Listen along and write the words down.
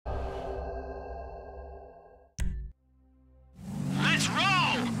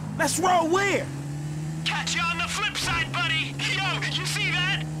Let's roll where? Catch you on the flip side, buddy! Yo, you see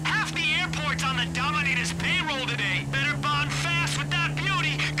that? Half the airport's on the Dominator's payroll today. Better bond fast with that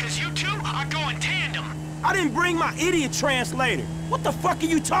beauty, cause you two are going tandem. I didn't bring my idiot translator. What the fuck are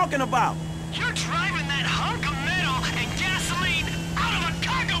you talking about? You're driving that hunk of metal and gasoline out of a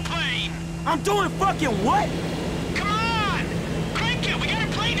cargo plane! I'm doing fucking what? Come on! Crank it, we got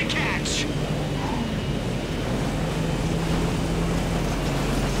a plane to catch!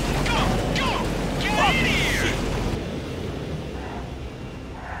 Get in here!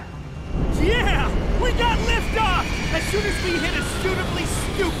 Yeah! We got liftoff! As soon as we hit a suitably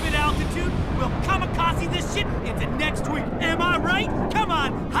stupid altitude, we'll kamikaze this shit into next week. Am I right? Come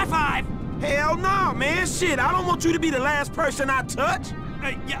on, high five! Hell no, man. Shit, I don't want you to be the last person I touch.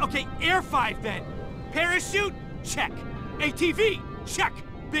 Yeah, okay, Air 5 then. Parachute? Check. ATV? Check.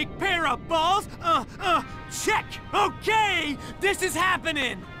 Big pair of balls? Check. Okay, this is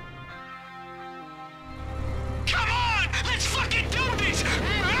happening. Come on! Let's fucking do this!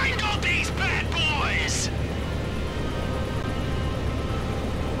 Wrangle these bad boys!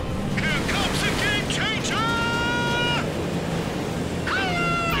 Here comes the game changer!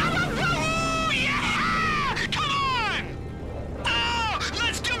 Oh, yeah! Come on! Oh,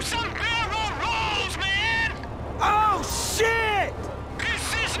 let's do some barrel rolls, man! Oh, shit!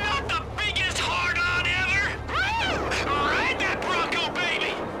 This is not the biggest hard-on ever! Woo! Ride that Bronco,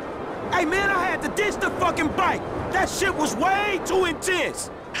 baby! Hey, man, I had to ditch the fucking bike. That shit was way too intense.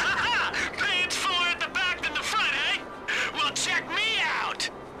 Ha-ha! Pants fuller at the back than the front, eh? Well, check me out!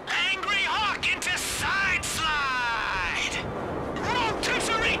 Angry Hawk into side slide!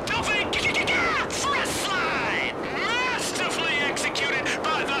 Rotisserie Duffy thrust slide! Masterfully executed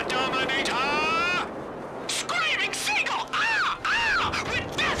by the Dominator! Screaming Seagull!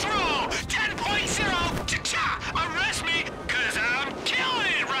 With death roll! 10.0! Cha-cha! Arrest me, cause I'm killing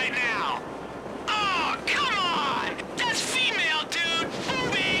it right now! Oh, come on! That's female, dude!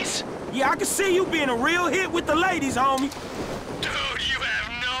 Boobies! Yeah, I can see you being a real hit with the ladies, homie. Dude, you have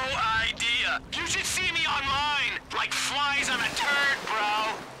no idea! You should see me online! Like flies on a turd,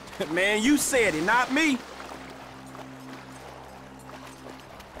 bro! Man, you said it, not me.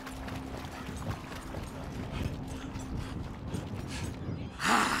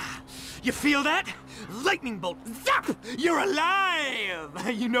 You feel that? Lightning bolt, zap! You're alive!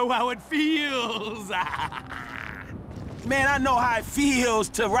 You know how it feels! Man, I know how it feels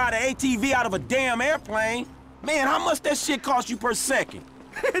to ride an ATV out of a damn airplane. Man, how much that shit cost you per second?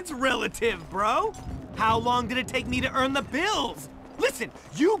 It's relative, bro. How long did it take me to earn the bills? Listen,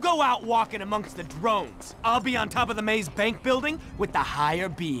 you go out walking amongst the drones. I'll be on top of the Maze Bank building with the higher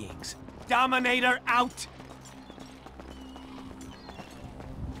beings. Dominator out.